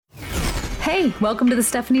Hey, welcome to the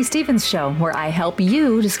Stephanie Stevens Show, where I help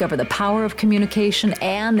you discover the power of communication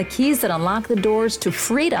and the keys that unlock the doors to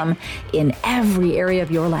freedom in every area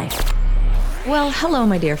of your life. Well, hello,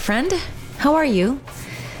 my dear friend. How are you?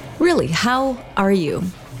 Really, how are you?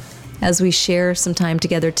 As we share some time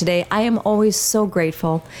together today, I am always so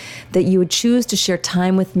grateful that you would choose to share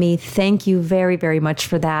time with me. Thank you very, very much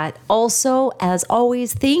for that. Also, as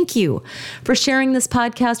always, thank you for sharing this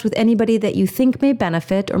podcast with anybody that you think may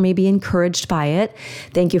benefit or may be encouraged by it.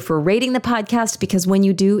 Thank you for rating the podcast, because when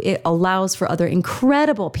you do, it allows for other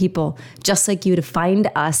incredible people just like you to find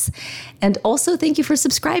us. And also thank you for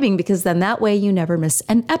subscribing, because then that way you never miss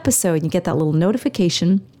an episode. You get that little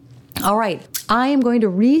notification. All right, I am going to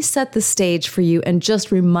reset the stage for you and just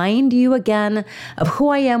remind you again of who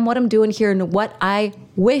I am, what I'm doing here, and what I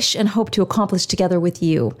wish and hope to accomplish together with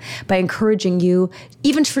you by encouraging you,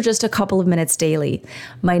 even for just a couple of minutes daily.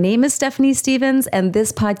 My name is Stephanie Stevens, and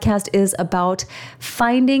this podcast is about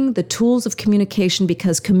finding the tools of communication,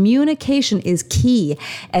 because communication is key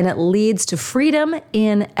and it leads to freedom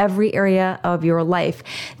in every area of your life.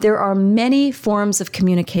 There are many forms of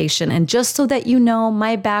communication, and just so that you know,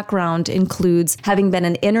 my background includes having been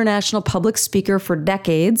an international public speaker for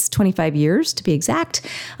decades, 25 years to be exact.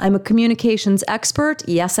 I'm a communications expert.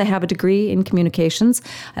 Yes, I have a degree in communications.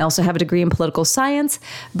 I also have a degree in political science.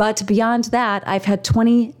 But beyond that, I've had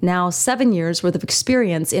 7 years worth of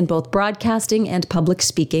experience in both broadcasting and public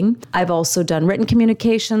speaking. I've also done written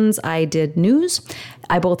communications. I did news.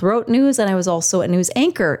 I both wrote news, and I was also a news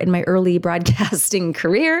anchor in my early broadcasting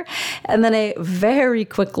career. And then I very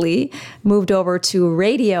quickly moved over to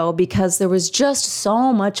radio, because there was just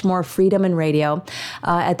so much more freedom in radio.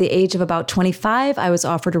 At the age of about 25, I was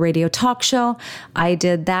offered a radio talk show. I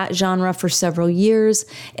did that genre for several years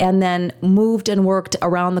and then moved and worked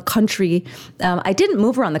around the country. I didn't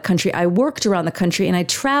move around the country. I worked around the country, and I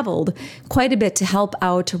traveled quite a bit to help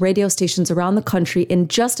out radio stations around the country in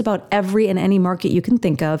just about every and any market you can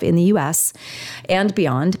think of in the U.S. and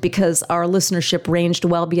beyond, because our listenership ranged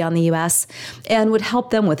well beyond the U.S., and would help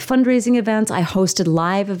them with fundraising events. I hosted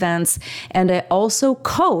live events, and I also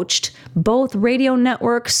coached both radio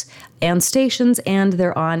networks and stations and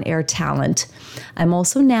their on-air talent. I'm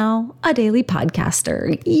also now a daily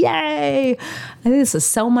podcaster. Yay! I think this is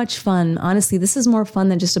so much fun. Honestly, this is more fun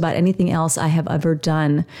than just about anything else I have ever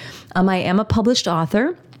done. I am a published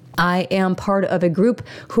author. I am part of a group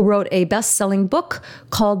who wrote a best-selling book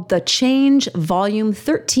called The Change, Volume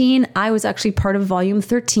 13. I was actually part of Volume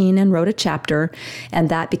 13 and wrote a chapter, and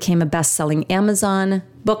that became a best-selling Amazon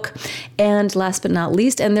book. And last but not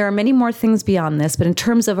least, and there are many more things beyond this, but in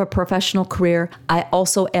terms of a professional career, I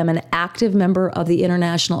also am an active member of the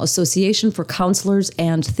International Association for Counselors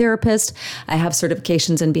and Therapists. I have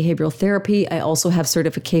certifications in behavioral therapy. I also have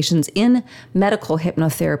certifications in medical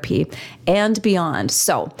hypnotherapy and beyond.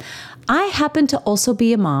 So I happen to also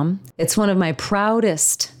be a mom. It's one of my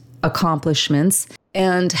proudest accomplishments,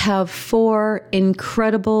 and have 4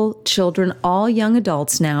 incredible children, all young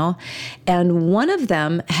adults now. And one of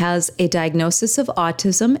them has a diagnosis of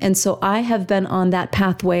autism. And so I have been on that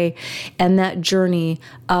pathway and that journey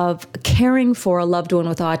of caring for a loved one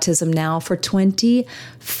with autism now for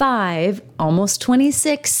 25, almost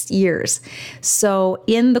 26 years. So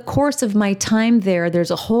in the course of my time there,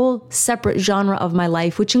 there's a whole separate genre of my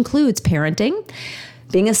life, which includes parenting,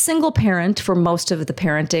 being a single parent for most of the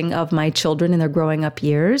parenting of my children in their growing up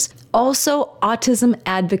years. Also, autism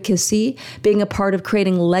advocacy, being a part of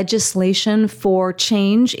creating legislation for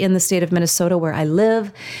change in the state of Minnesota where I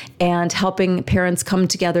live, and helping parents come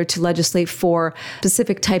together to legislate for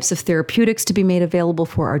specific types of therapeutics to be made available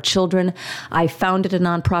for our children. I founded a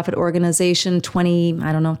nonprofit organization 20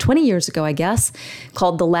 years ago, I guess,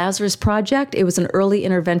 called the Lazarus Project. It was an early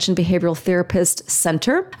intervention behavioral therapist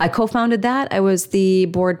center. I co-founded that. I was the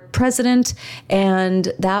board president,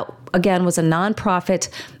 and that again was a nonprofit,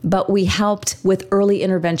 but we helped with early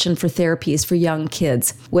intervention for therapies for young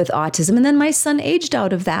kids with autism. And then my son aged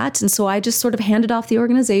out of that, and so I just sort of handed off the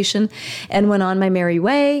organization and went on my merry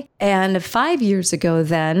way. And 5 years ago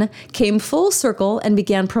then came full circle and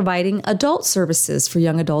began providing adult services for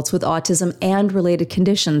young adults with autism and related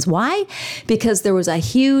conditions. Why? Because there was a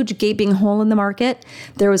huge gaping hole in the market,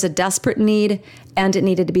 there was a desperate need, and it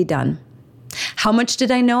needed to be done. How much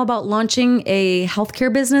did I know about launching a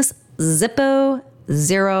healthcare business? Zippo,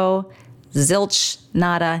 zero, zilch,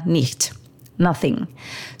 nada, nicht. Nothing.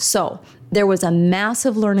 So There was a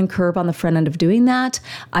massive learning curve on the front end of doing that.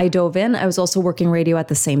 I dove in. I was also working radio at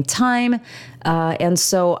the same time. And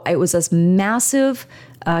so it was this massive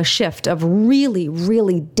shift of really,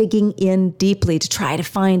 really digging in deeply to try to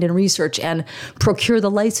find and research and procure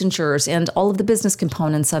the licensures and all of the business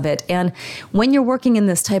components of it. And when you're working in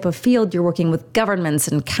this type of field, you're working with governments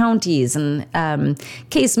and counties and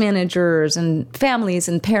case managers and families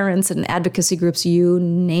and parents and advocacy groups, you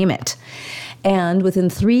name it. And within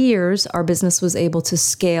 3 years, our business was able to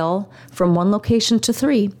scale from 1 location to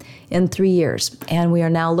 3 in 3 years. And we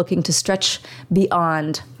are now looking to stretch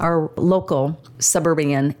beyond our local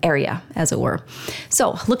suburban area, as it were.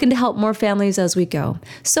 So looking to help more families as we go.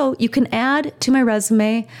 So you can add to my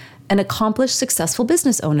resume an accomplished, successful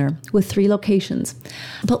business owner with 3 locations.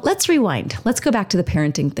 But let's rewind. Let's go back to the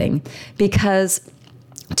parenting thing, because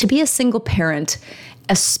to be a single parent,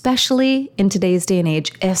 especially in today's day and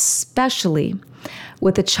age, especially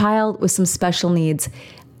with a child with some special needs,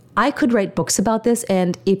 I could write books about this.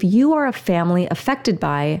 And if you are a family affected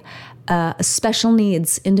by a special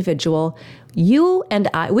needs individual, you and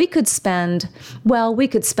I, we could spend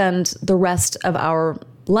the rest of our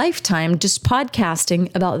lifetime just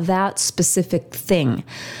podcasting about that specific thing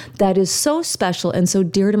that is so special and so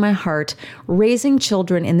dear to my heart. Raising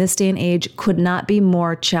children in this day and age could not be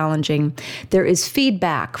more challenging. There is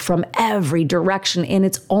feedback from every direction, and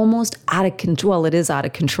it's almost out of control. Well, it is out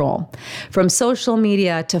of control. From social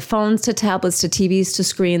media to phones to tablets to TVs to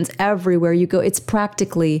screens, everywhere you go, it's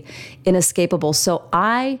practically inescapable. So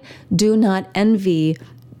I do not envy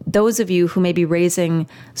those of you who may be raising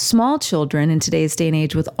small children in today's day and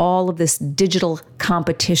age with all of this digital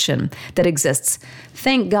competition that exists.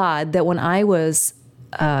 Thank God that when I was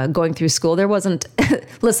going through school, there wasn't,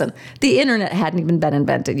 listen, the internet hadn't even been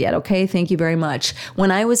invented yet, okay? Thank you very much.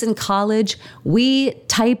 When I was in college, we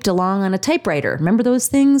typed along on a typewriter. Remember those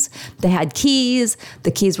things? They had keys.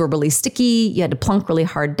 The keys were really sticky. You had to plunk really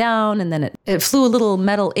hard down, and then it flew a little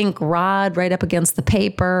metal ink rod right up against the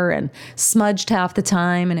paper and smudged half the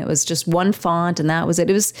time, and it was just one font, and that was it.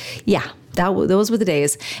 It was, yeah. Those were the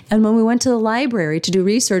days. And when we went to the library to do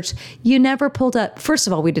research, you never pulled up. First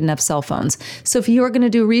of all, we didn't have cell phones. So if you were going to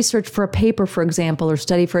do research for a paper, for example, or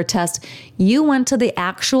study for a test, you went to the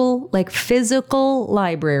actual, physical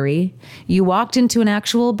library. You walked into an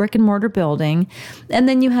actual brick and mortar building, and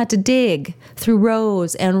then you had to dig through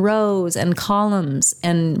rows and columns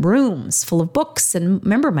and rooms full of books. And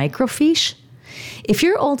remember microfiche? If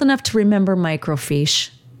you're old enough to remember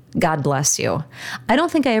microfiche, God bless you. I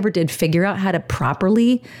don't think I ever did figure out how to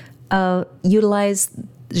properly utilize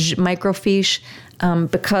microfiche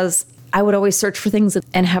because I would always search for things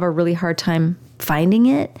and have a really hard time finding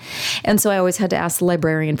it. And so I always had to ask the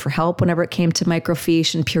librarian for help whenever it came to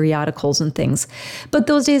microfiche and periodicals and things. But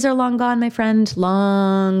those days are long gone, my friend,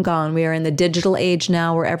 long gone. We are in the digital age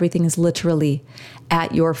now where everything is literally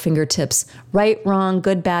at your fingertips. Right, wrong,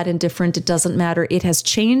 good, bad, indifferent, it doesn't matter. It has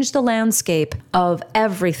changed the landscape of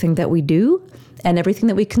everything that we do and everything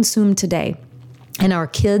that we consume today. And our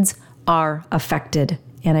kids are affected.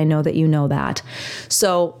 And I know that you know that.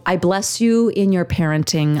 So I bless you in your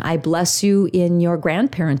parenting. I bless you in your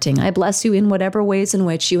grandparenting. I bless you in whatever ways in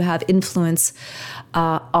which you have influence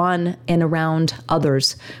on and around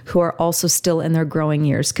others who are also still in their growing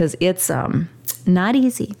years, because it's not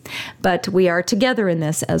easy, but we are together in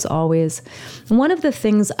this as always. One of the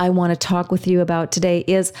things I want to talk with you about today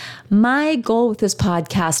is my goal with this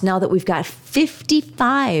podcast, now that we've got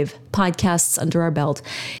 55 podcasts under our belt.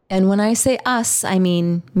 And when I say us, I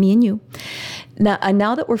mean me and you.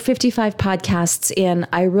 Now that we're 55 podcasts in,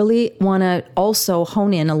 I really want to also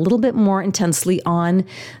hone in a little bit more intensely on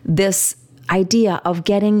this idea of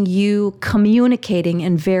getting you communicating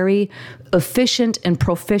in very efficient and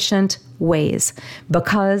proficient ways,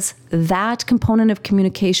 because that component of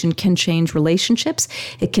communication can change relationships.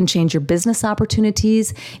 It can change your business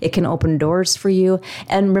opportunities. It can open doors for you.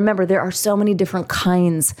 And remember, there are so many different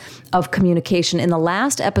kinds of communication. In the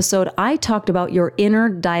last episode, I talked about your inner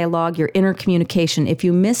dialogue, your inner communication. If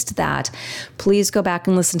you missed that, please go back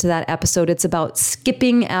and listen to that episode. It's about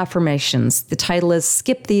skipping affirmations. The title is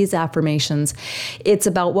Skip These Affirmations. It's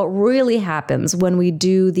about what really happens when we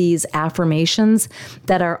do these affirmations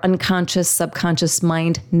that our unconscious, subconscious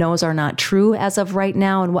mind knows are not true as of right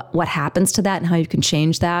now, and what happens to that and how you can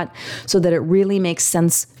change that so that it really makes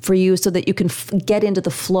sense for you, so that you can get into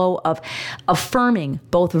the flow of affirming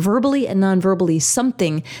both verbally and non-verbally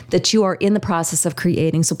something that you are in the process of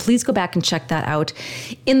creating. So please go back and check that out.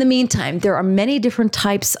 In the meantime, there are many different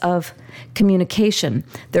types of communication.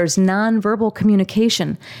 There's nonverbal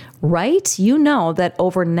communication, right? You know that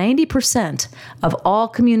over 90% of all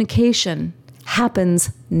communication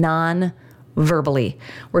happens non-verbally.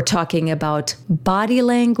 We're talking about body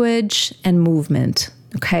language and movement.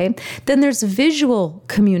 Okay. Then there's visual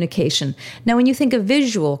communication. Now, when you think of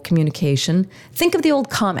visual communication, think of the old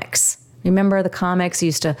comics. Remember the comics you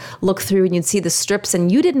used to look through and you'd see the strips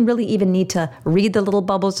and you didn't really even need to read the little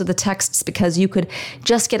bubbles of the texts because you could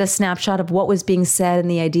just get a snapshot of what was being said and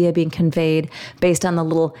the idea being conveyed based on the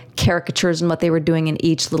little caricatures and what they were doing in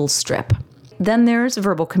each little strip. Then there's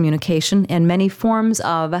verbal communication and many forms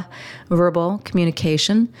of verbal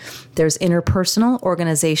communication. There's interpersonal,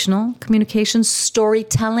 organizational communication,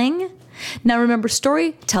 storytelling. Now remember,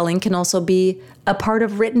 storytelling can also be a part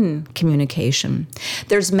of written communication.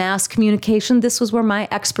 There's mass communication. This was where my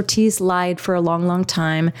expertise lied for a long, long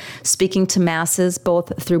time, speaking to masses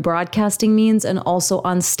both through broadcasting means and also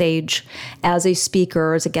on stage as a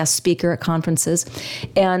speaker, as a guest speaker at conferences.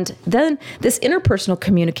 And then this interpersonal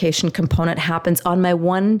communication component happens on my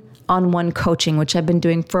one-on-one coaching, which I've been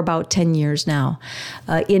doing for about 10 years now,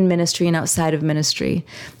 in ministry and outside of ministry.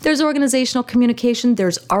 There's organizational communication.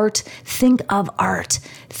 There's art. Think of art.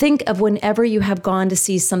 Think of whenever you have gone to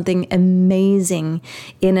see something amazing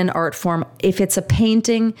in an art form. If it's a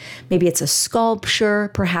painting, maybe it's a sculpture,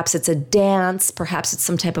 perhaps it's a dance, perhaps it's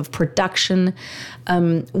some type of production.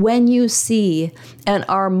 When you see and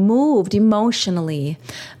are moved emotionally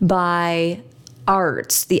by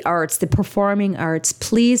the performing arts,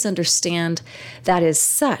 please understand that is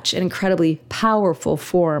such an incredibly powerful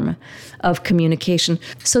form of communication.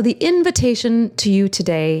 So the invitation to you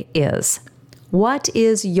today is, what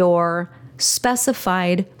is your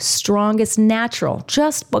specified, strongest, natural,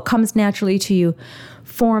 just what comes naturally to you,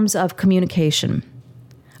 forms of communication?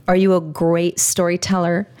 Are you a great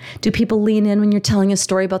storyteller? Do people lean in when you're telling a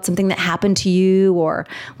story about something that happened to you or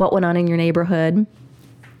what went on in your neighborhood?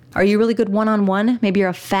 Are you really good one-on-one? Maybe you're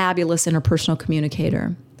a fabulous interpersonal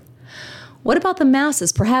communicator. What about the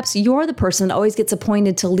masses? Perhaps you're the person that always gets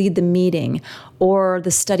appointed to lead the meeting or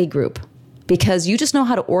the study group because you just know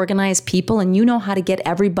how to organize people and you know how to get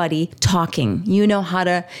everybody talking. You know how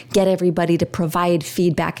to get everybody to provide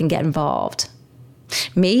feedback and get involved.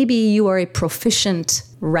 Maybe you are a proficient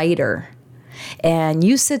writer and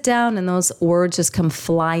you sit down and those words just come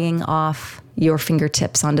flying off your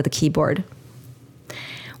fingertips onto the keyboard.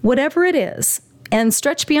 Whatever it is, and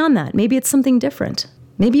stretch beyond that. Maybe it's something different.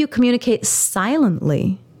 Maybe you communicate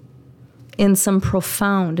silently in some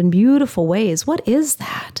profound and beautiful ways. What is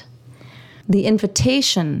that? The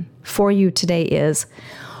invitation for you today is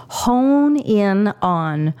hone in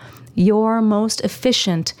on your most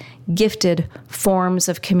efficient, gifted forms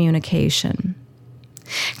of communication.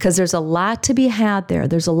 Because there's a lot to be had there.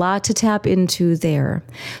 There's a lot to tap into there.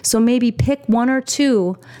 So maybe pick one or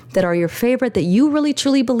two that are your favorite that you really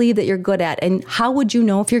truly believe that you're good at. And how would you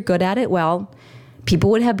know if you're good at it? Well, people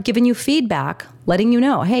would have given you feedback, letting you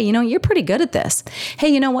know, hey, you're pretty good at this. Hey,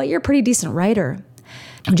 you know what? You're a pretty decent writer.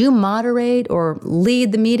 Would you moderate or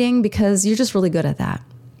lead the meeting? Because you're just really good at that.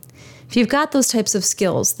 If you've got those types of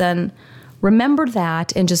skills, then remember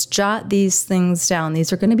that and just jot these things down.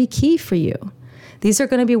 These are going to be key for you. These are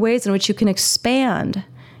going to be ways in which you can expand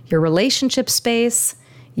your relationship space,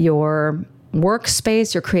 your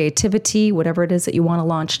workspace, your creativity, whatever it is that you want to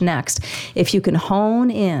launch next. If you can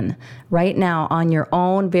hone in right now on your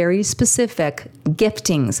own very specific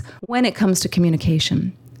giftings when it comes to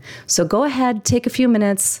communication. So go ahead, take a few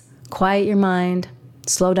minutes, quiet your mind,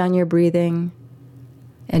 slow down your breathing,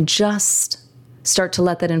 and just start to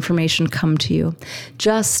let that information come to you.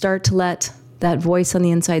 Just start to let that voice on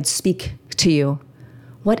the inside speak to you.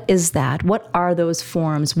 What is that? What are those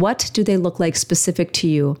forms? What do they look like specific to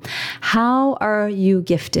you? How are you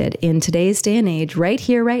gifted in today's day and age, right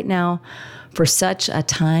here, right now, for such a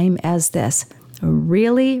time as this?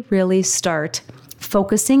 Really, really start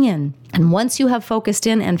focusing in. And once you have focused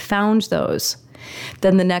in and found those,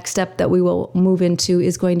 then the next step that we will move into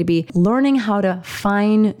is going to be learning how to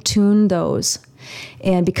fine-tune those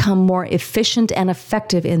and become more efficient and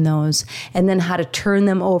effective in those, and then how to turn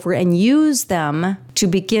them over and use them to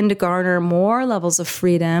begin to garner more levels of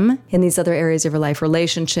freedom in these other areas of your life: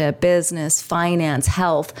 relationship, business, finance,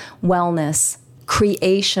 health, wellness,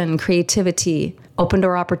 creation, creativity, open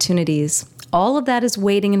door opportunities. All of that is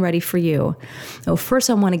waiting and ready for you. So first,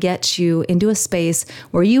 I want to get you into a space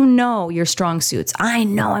where you know your strong suits. I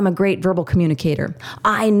know I'm a great verbal communicator.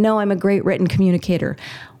 I know I'm a great written communicator.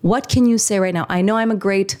 What can you say right now? I know I'm a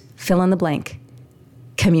great fill in the blank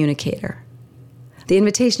communicator. The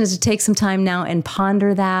invitation is to take some time now and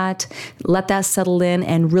ponder that, let that settle in,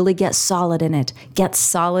 and really get solid in it. Get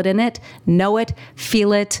solid in it, know it,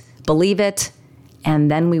 feel it, believe it,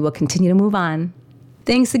 and then we will continue to move on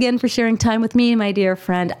Thanks again for sharing time with me, my dear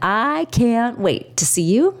friend. I can't wait to see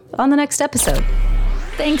you on the next episode.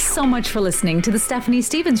 Thanks so much for listening to The Stephanie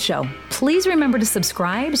Stevens Show. Please remember to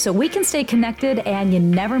subscribe so we can stay connected and you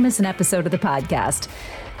never miss an episode of the podcast.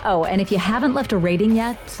 Oh, and if you haven't left a rating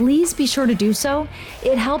yet, please be sure to do so.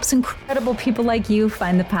 It helps incredible people like you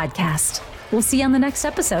find the podcast. We'll see you on the next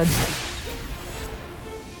episode.